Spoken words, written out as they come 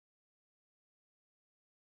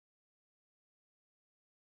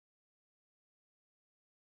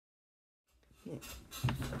Yeah.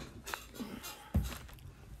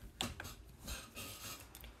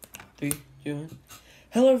 3, 2, 1.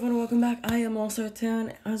 Hello everyone, welcome back. I am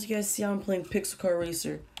All-Star10. As you guys see, I'm playing Pixel Car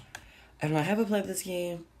Racer. And I haven't played this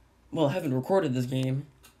game. Well, I haven't recorded this game.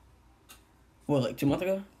 What, like 2 months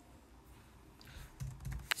ago?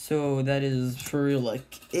 So that is for real,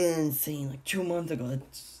 like, insane. Like 2 months ago.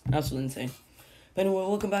 That's absolutely insane. But anyway,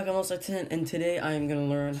 welcome back. I'm All-Star10. And today I am going to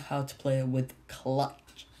learn how to play with clutch.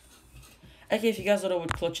 Okay, if you guys don't know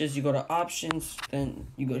what clutch is, you go to options, then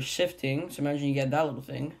you go to shifting. So imagine you get that little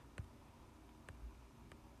thing.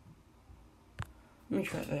 Let me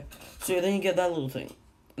try that. So then you get that little thing.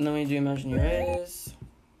 And then when you do imagine your race,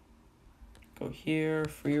 go here,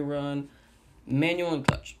 free run, manual and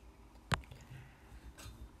clutch.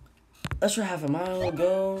 Let's try half a mile,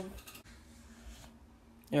 go.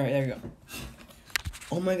 Alright, there we go.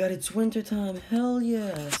 Oh my god, it's winter time. Hell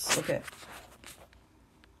yes. Okay.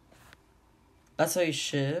 That's how you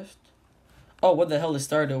shift. Oh, what the hell is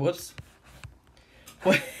started? Whoops.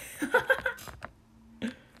 Wait.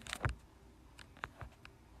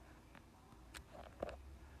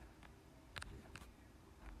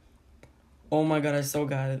 Oh my god, I so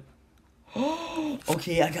got it.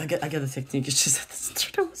 Okay, I got the technique. It's just that the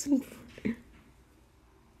start I wasn't.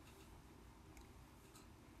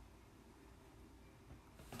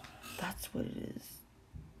 That's what it is.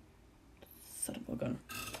 Son of a gun.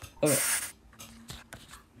 Okay.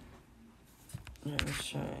 Alright, let's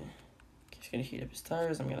try. He's gonna heat up his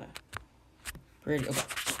tires. I'm gonna. Ready? Okay.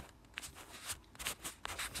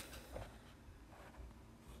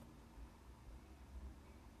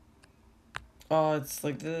 Oh, it's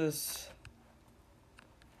like this.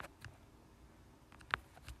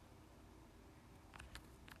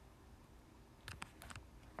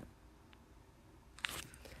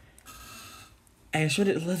 I showed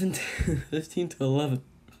it 11 to 15 to 11.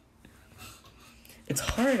 It's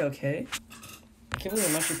hard, okay? I can't believe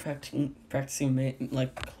I'm actually practicing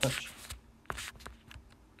like clutch.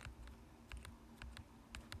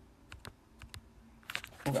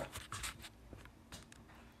 Okay.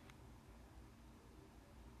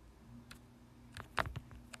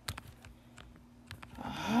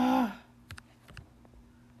 Ah.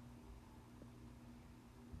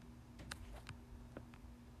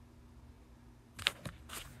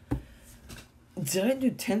 Did I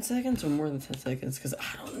do 10 seconds or more than 10 seconds? Because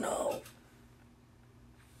I don't know.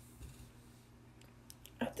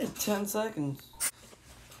 I did 10 seconds.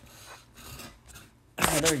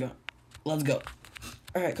 Alright, there we go. Let's go.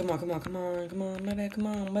 Alright, come on, baby, come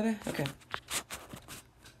on, baby. Okay.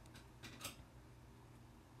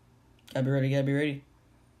 Gotta be ready.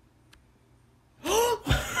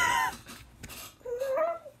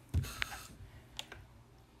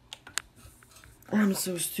 I'm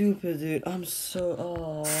so stupid, dude. I'm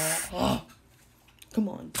so... Oh. Come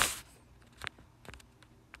on.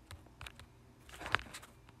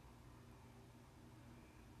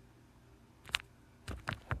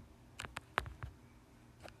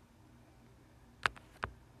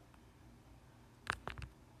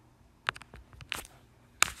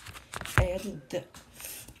 Hey, I did that.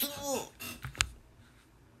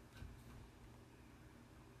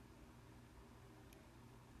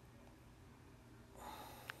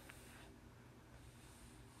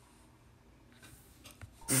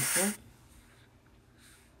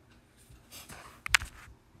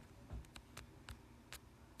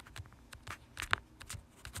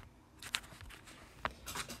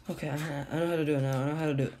 Okay, I know how to do it now. I know how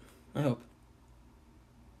to do it. I hope.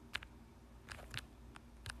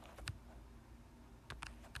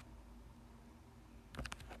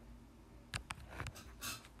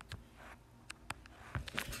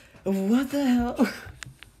 What the hell?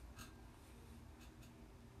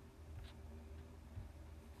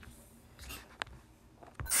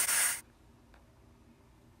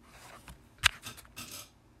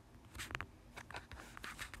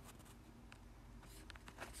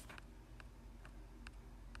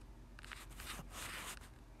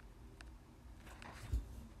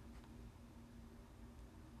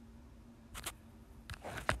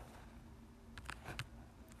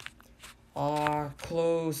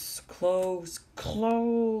 Close.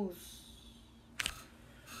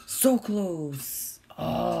 So close.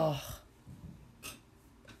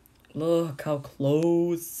 Look how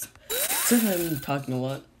close. Since I've been talking a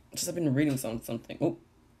lot, just I've been reading something. Oh.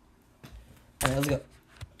 Alright, let's go.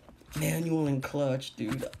 Manual and clutch,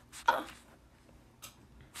 dude.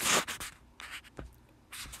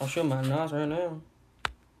 I'll show my nose right now.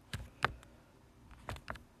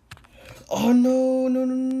 Oh no.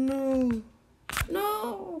 No.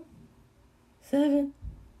 7.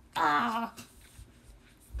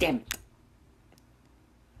 Damn it.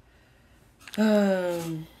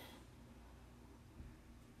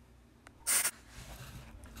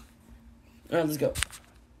 Alright, let's go.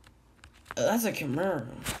 That's a Camaro.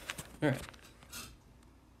 Alright.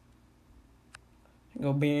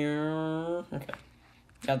 Go beer. Okay.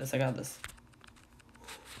 Got this, I got this.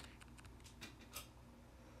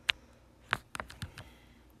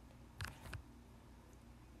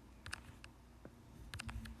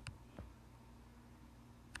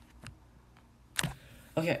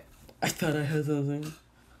 Okay. I thought I had something.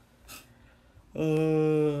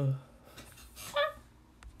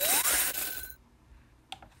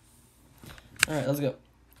 Alright, let's go.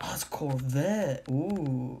 Oh, it's a Corvette.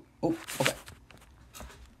 Ooh. Oh, okay.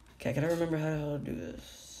 Okay, I gotta remember how to do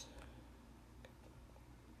this.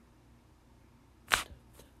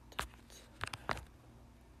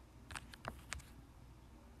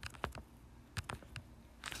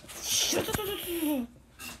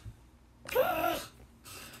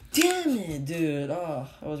 Damn it, dude. Oh,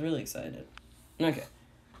 I was really excited. Okay.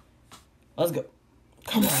 Let's go.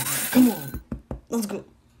 Come on, come on. Let's go.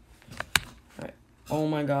 Alright. Oh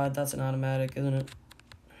my god, that's an automatic, isn't it?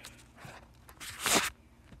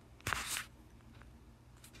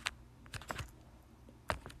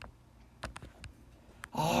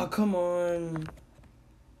 Oh, come on.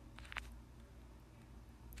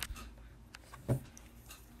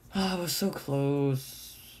 Ah, I was so close.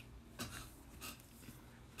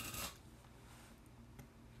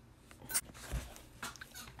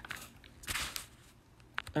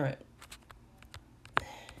 Alright.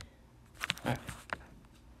 Alright.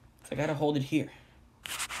 So I gotta hold it here.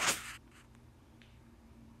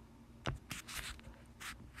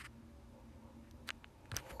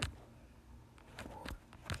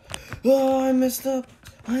 Oh, I messed up.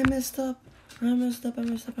 I messed up. I messed up. I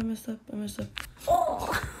messed up. I messed up. I messed up.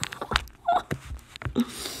 Oh.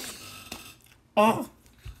 Oh.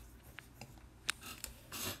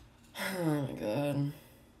 Oh my god.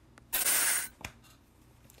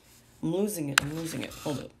 I'm losing it. I'm losing it.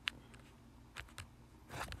 Hold up.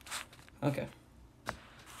 Okay.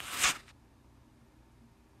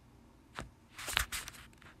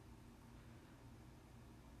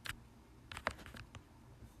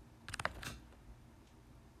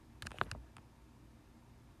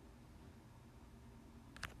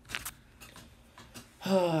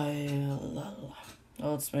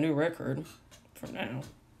 Oh, it's my new record for now.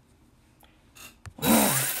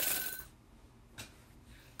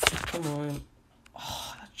 Come on.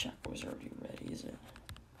 Oh, that chapter was already ready, is it?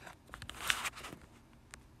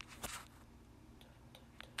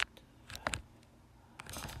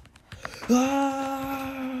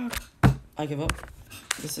 Ah! I give up.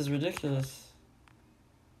 This is ridiculous.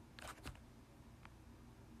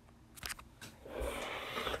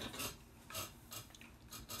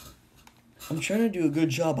 I'm trying to do a good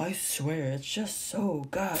job, I swear. It's just so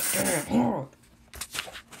goddamn hard.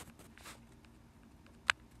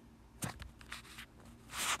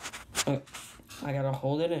 Okay. I gotta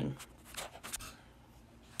hold it in.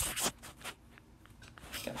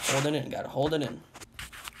 Gotta hold it in, gotta hold it in.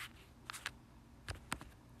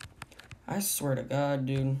 I swear to God,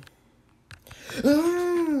 dude.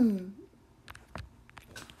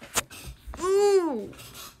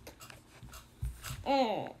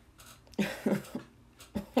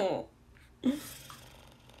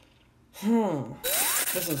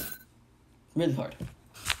 This is really hard.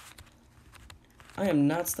 I am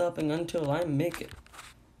not stopping until I make it.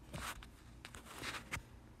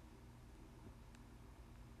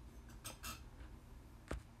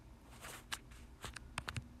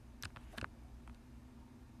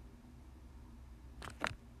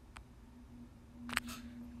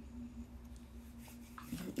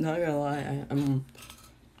 Not gonna lie, I'm...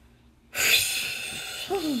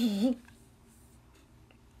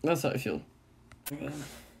 That's how I feel.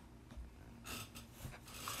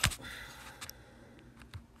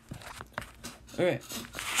 Alright.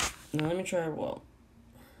 Now let me try it well.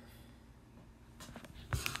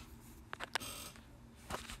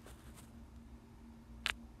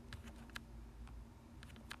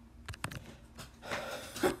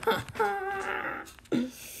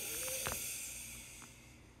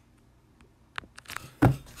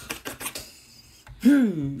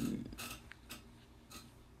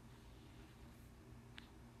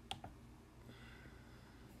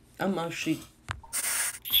 I'm actually...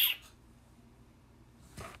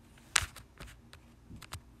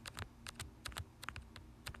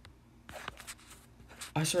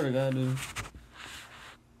 I swear to God, dude.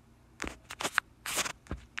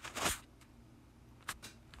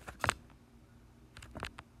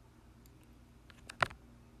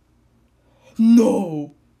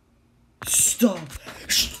 No! Stop!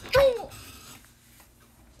 Stop!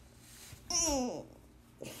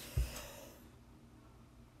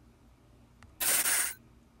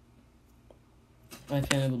 I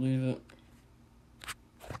can't believe it.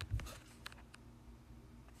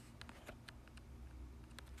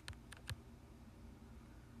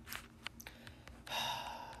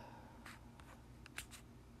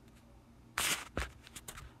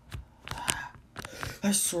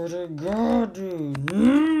 I swear to God, dude.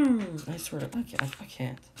 I swear to I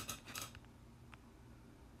can't.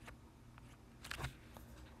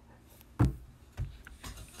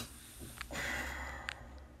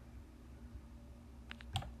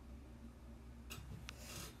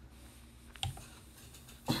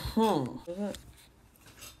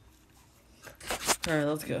 Alright,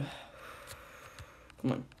 let's go.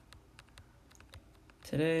 Come on.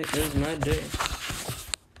 Today is my day.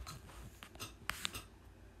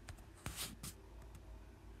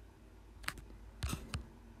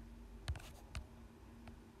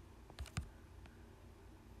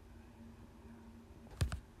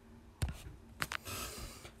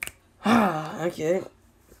 Okay.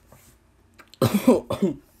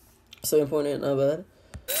 7.8, not bad.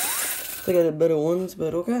 I think I did better ones,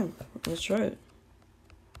 but okay. Let's try it.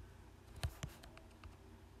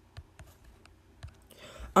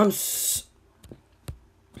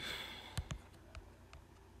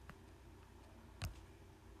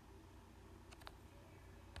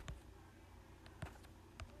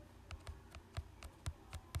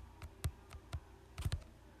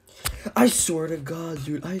 I swear to God,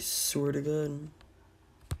 dude. I swear to God.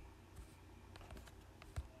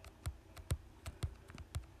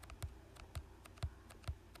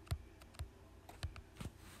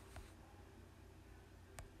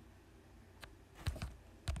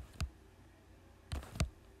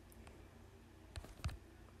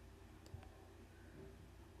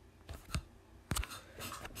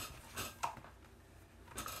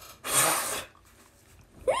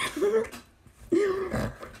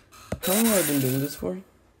 How long have I been doing this for?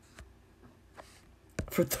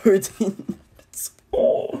 For 13 minutes.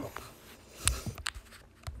 Oh.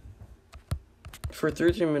 For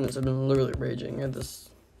 13 minutes, I've been literally raging at this.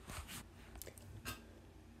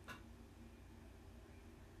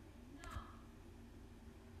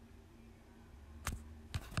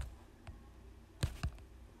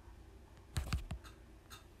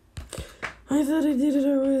 I thought I did it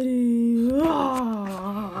already.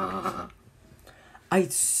 Ah.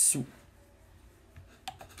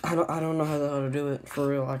 I don't know how to do it for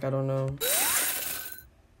real. Like I don't know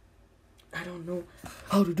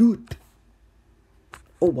how to do it.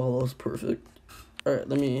 Oh wow, that was perfect. All right,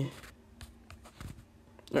 All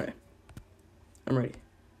right, I'm ready.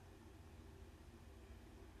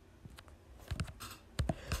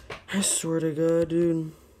 I swear to God,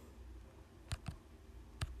 dude.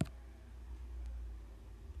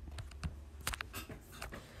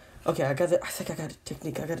 Okay, I think I got a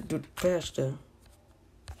technique. I gotta do it faster.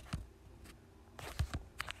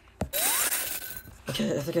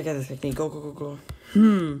 Okay, I think I got the technique. Go.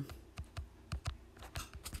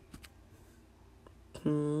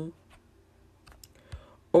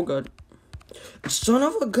 Oh God. Son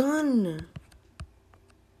of a gun.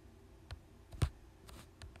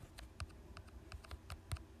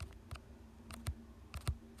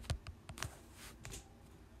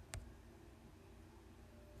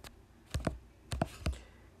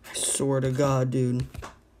 I swear to God, dude.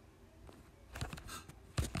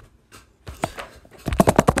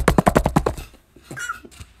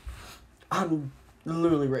 I'm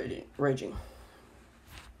literally raging.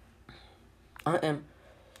 I am.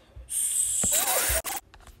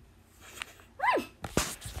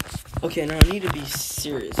 Okay, now I need to be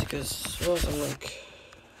serious because else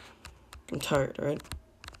I'm tired, alright?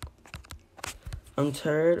 I'm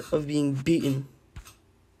tired of being beaten.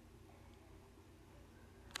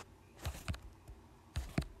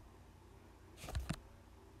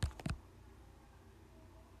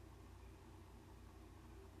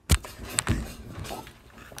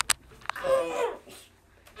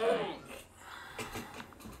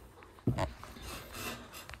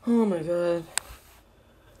 Oh my God.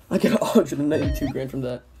 I got 192 grand from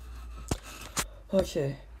that.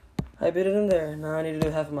 Okay. I beat it in there. Now I need to do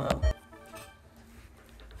half a mile.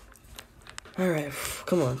 Alright,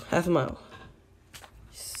 come on. Half a mile.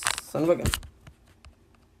 Son of a gun.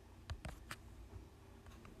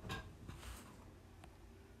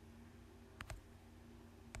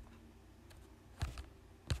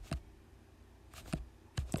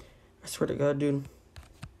 I swear to God, dude.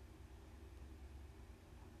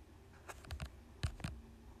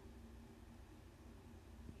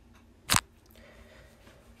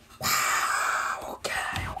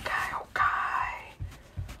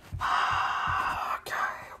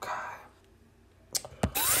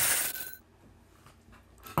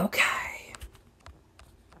 Okay.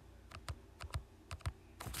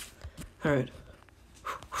 Alright.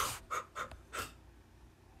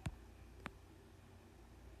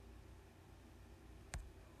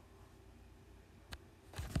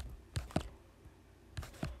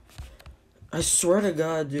 I swear to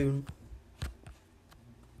God, dude.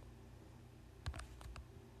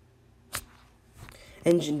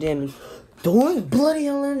 Engine damage. Don't bloody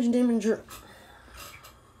hell engine damage.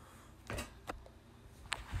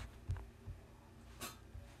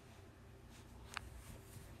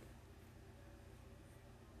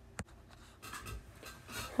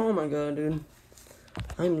 Oh my God, dude.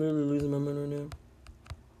 I'm literally losing my mind right now.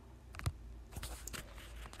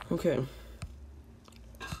 Okay.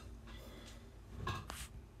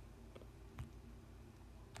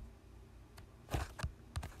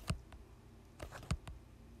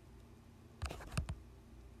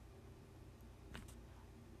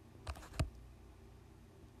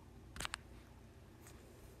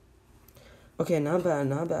 Okay, not bad,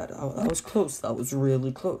 not bad. That was close. That was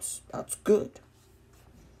really close. That's good.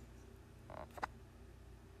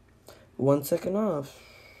 1 second off.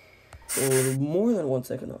 Or more than 1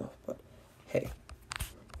 second off. But hey.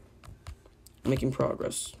 Making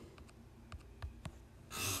progress.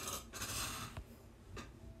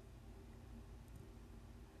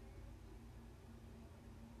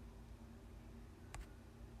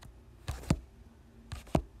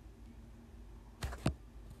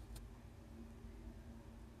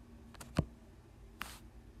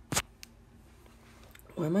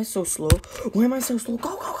 Why am I so slow? Why am I so slow? Go,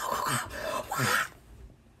 go, go, go, go.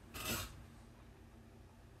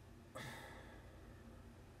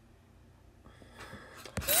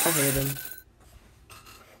 I hate him.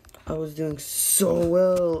 I was doing so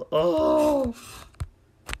well. Oh.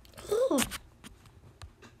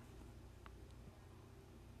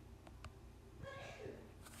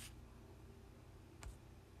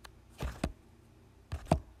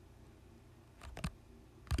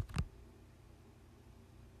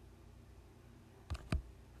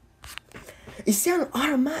 Is it on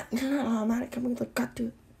automatic? Not automatic. I'm gonna cut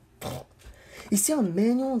to. Is it on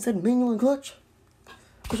manual instead manual and clutch?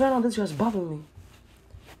 Cause right now this guy's bothering me.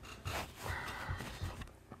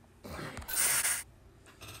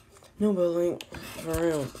 No, but like, for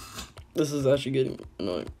real, this is actually getting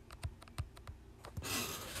annoying.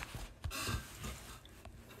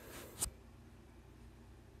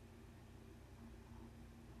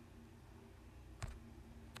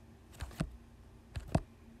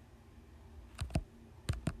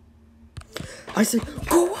 I said,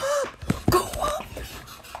 go up! Go up!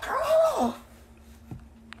 Oh.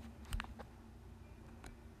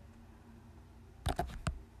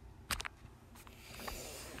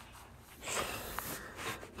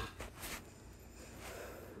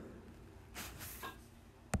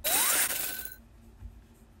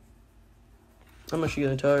 I'm actually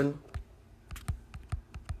getting tired.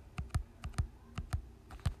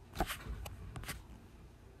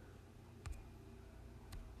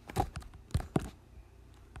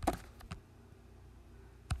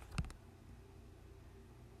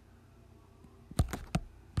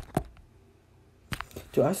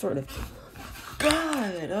 Dude, I started.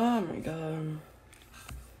 God, oh my God.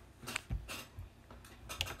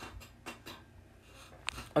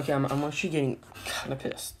 Okay, I'm actually getting kind of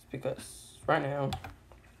pissed because right now,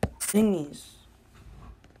 thingies.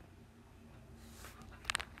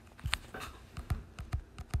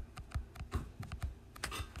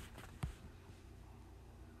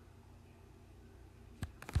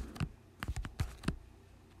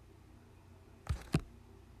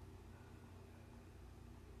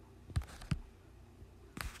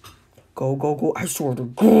 Go, go, go. I swear to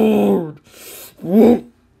God.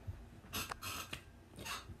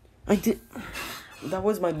 I did. That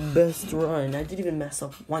was my best run. I didn't even mess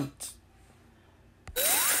up once.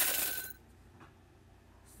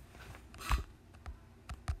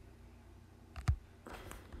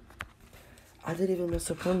 I didn't even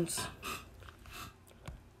mess up once.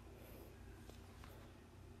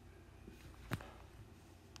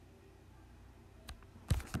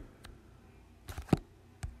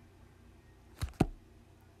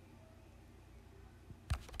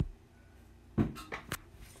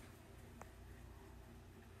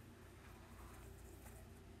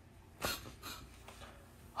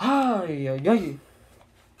 Ay, ay, ay.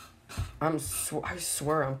 I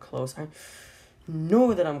swear I'm close. I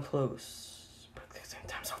know that I'm close. But at the same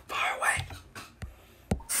time, so far away.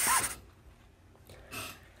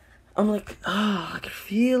 I'm like, I can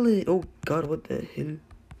feel it. Oh God, what the hell?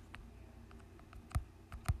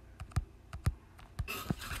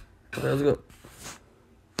 Okay, let's go.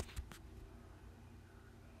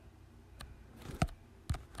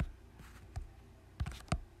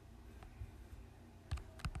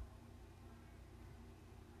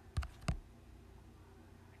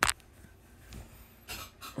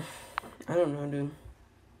 I don't know, dude.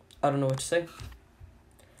 I don't know what to say.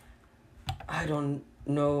 I don't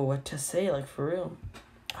know what to say, like, for real.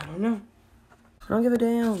 I don't know. I don't give a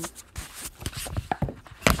damn.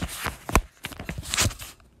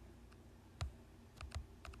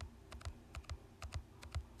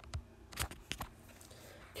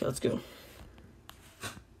 Okay, let's go.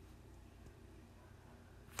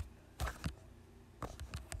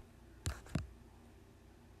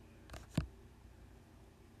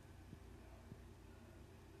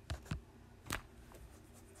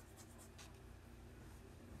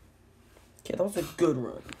 Okay, that was a good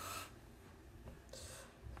run.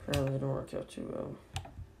 Apparently it didn't work out too well.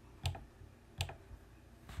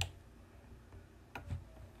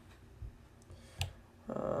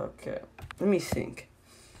 Okay, let me think.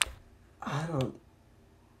 I don't,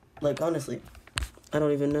 like, honestly, I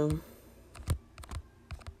don't even know.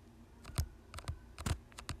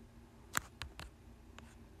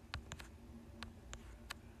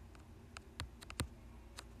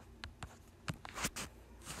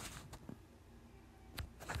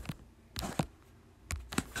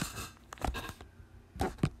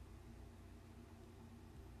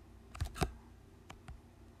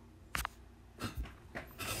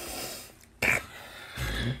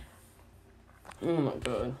 Oh my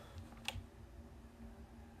god.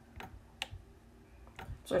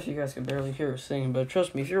 Sorry if you guys can barely hear us singing, but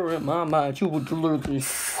trust me, if you're in my mind, you would literally...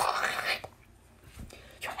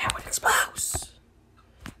 Your head would explode.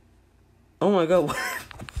 Oh my god.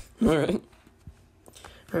 Alright.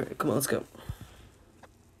 Alright, come on, let's go.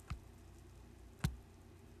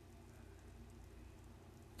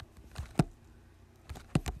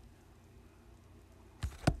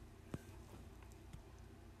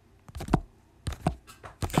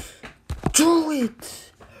 Do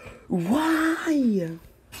it! Why?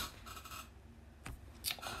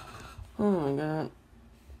 Oh my god.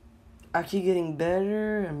 I keep getting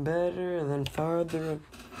better and better and then farther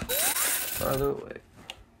away.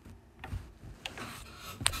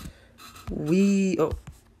 Oh.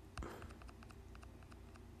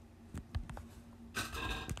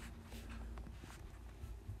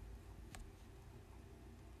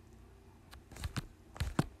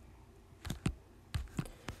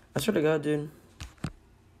 I swear to God, dude.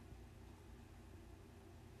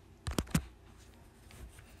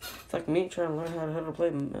 It's like me trying to learn how to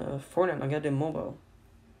play Fortnite on goddamn mobile.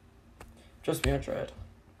 Trust me, I tried.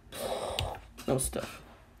 No stuff.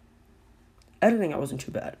 Editing, I wasn't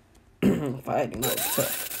too bad. Fighting, that was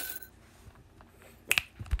tough.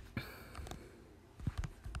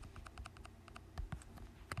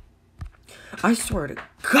 I swear to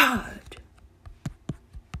God.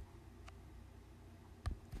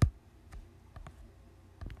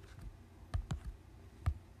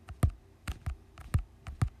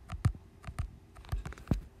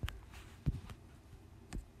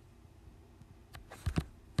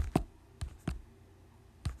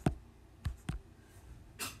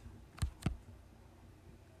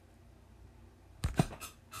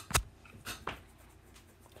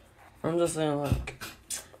 I'm just saying, like,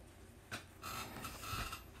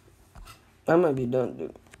 I might be done,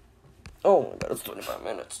 dude. Oh my god, it's 25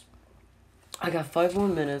 minutes. I got 5 more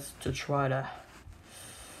minutes to try to...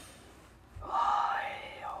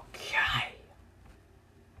 Okay.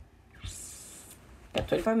 Got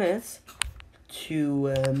 25 minutes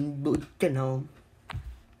to,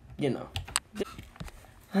 you know.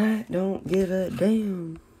 I don't give a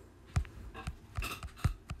damn.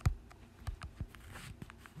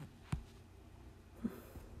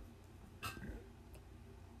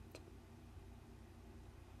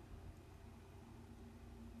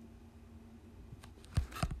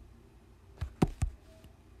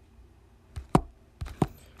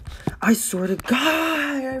 I swear to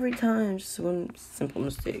God, every time, just one simple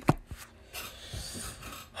mistake.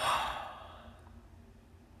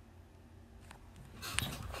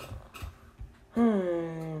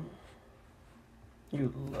 You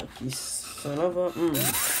lucky son of a...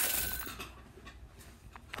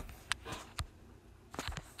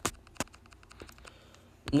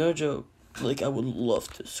 No joke, like, I would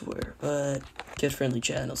love to swear, but kid-friendly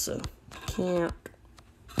channel, so can't.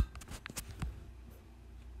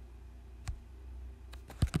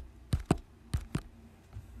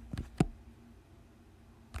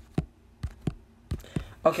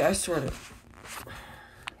 Okay, I swear to...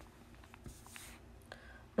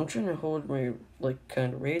 I'm trying to hold my, like,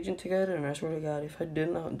 kind of raging together, and I swear to God, if I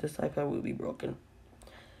did not, this iPad would be broken.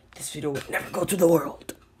 This video would never go to the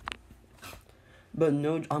world. But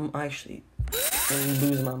no, I'm actually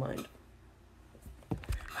losing my mind.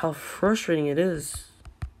 How frustrating it is.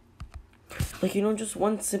 Like, you know, just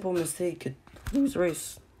one simple mistake could lose a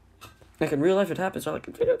race. Like in real life, it happens. Or like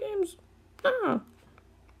in video games. Ah.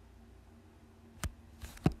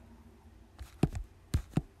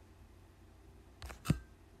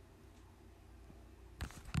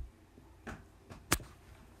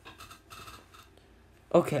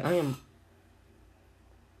 Okay, I am.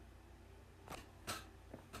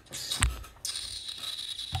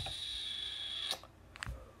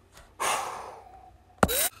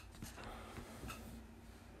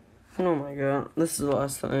 Oh my god, this is the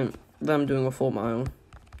last time that I'm doing a full mile.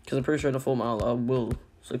 Because I'm pretty sure the full mile I will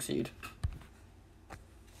succeed.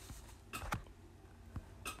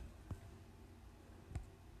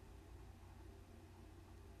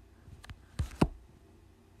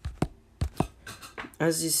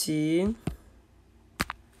 As you see,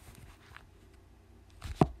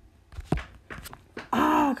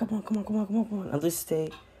 come on. At least stay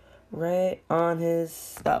right on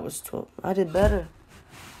his. That was 12. I did better.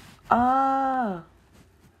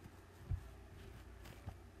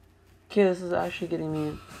 Okay, this is actually getting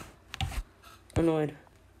me annoyed.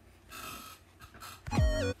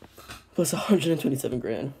 Plus 127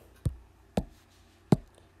 grand.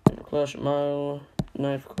 Clash mile,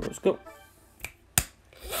 knife course, go.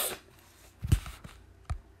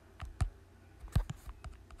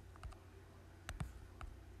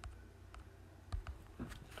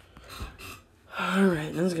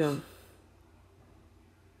 Alright, let's go.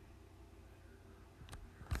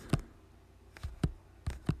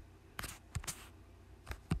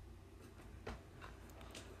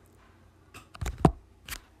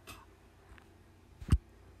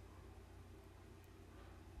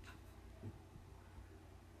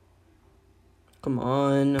 Come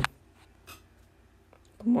on.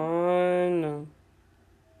 Come on.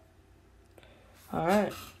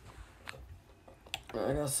 Alright.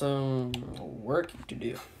 I got some work to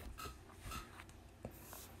do.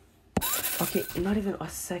 Okay, not even a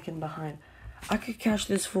second behind. I could catch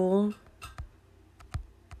this fool.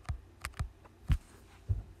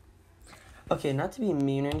 Okay, not to be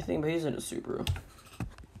mean or anything, but he's in a Subaru.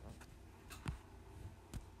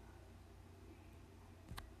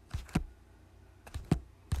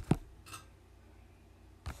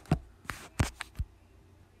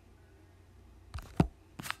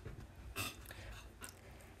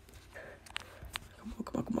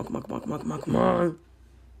 Come on.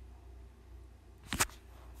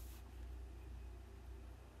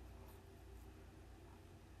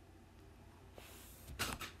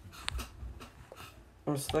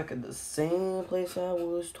 I'm stuck at the same place I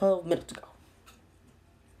was 12 minutes ago.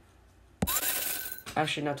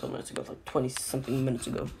 Actually, not 12 minutes ago, like 20-something minutes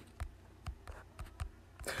ago.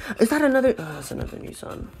 Is that another? Oh, that's another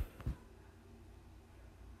Nissan.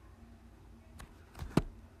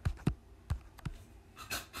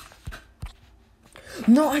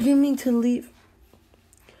 No, I didn't mean to leave.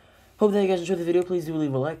 Hope that you guys enjoyed the video. Please do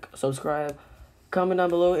leave a like, subscribe, comment down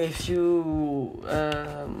below if you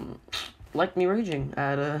like me raging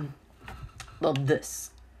at this.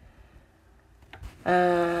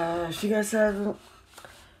 If you guys have,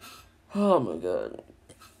 oh my god,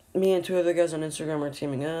 me and two other guys on Instagram are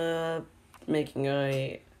teaming up, making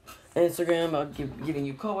a Instagram about giving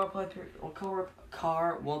you car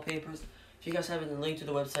wallpapers. If you guys have it, the link to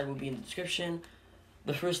the website will be in the description.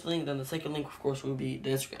 The first link, then the second link, of course, will be the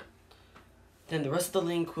Instagram. Then the rest of the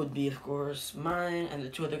link would be, of course, mine and the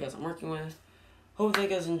two other guys I'm working with. Hope that you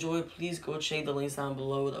guys enjoy. Please go check the links down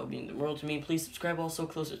below. That would mean the world to me. Please subscribe also.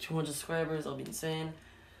 Close to 200 subscribers. That'll be insane.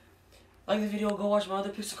 Like the video. Go watch my other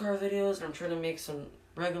Pixel Car videos. I'm trying to make some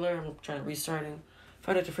regular. I'm trying to restarting.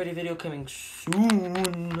 Find out the Freddy video coming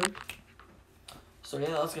soon. So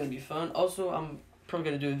yeah, that's going to be fun. Also, I'm probably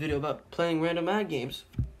going to do a video about playing random ad games.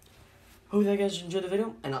 Hope that you guys enjoyed the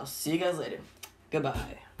video, and I'll see you guys later.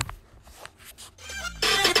 Goodbye.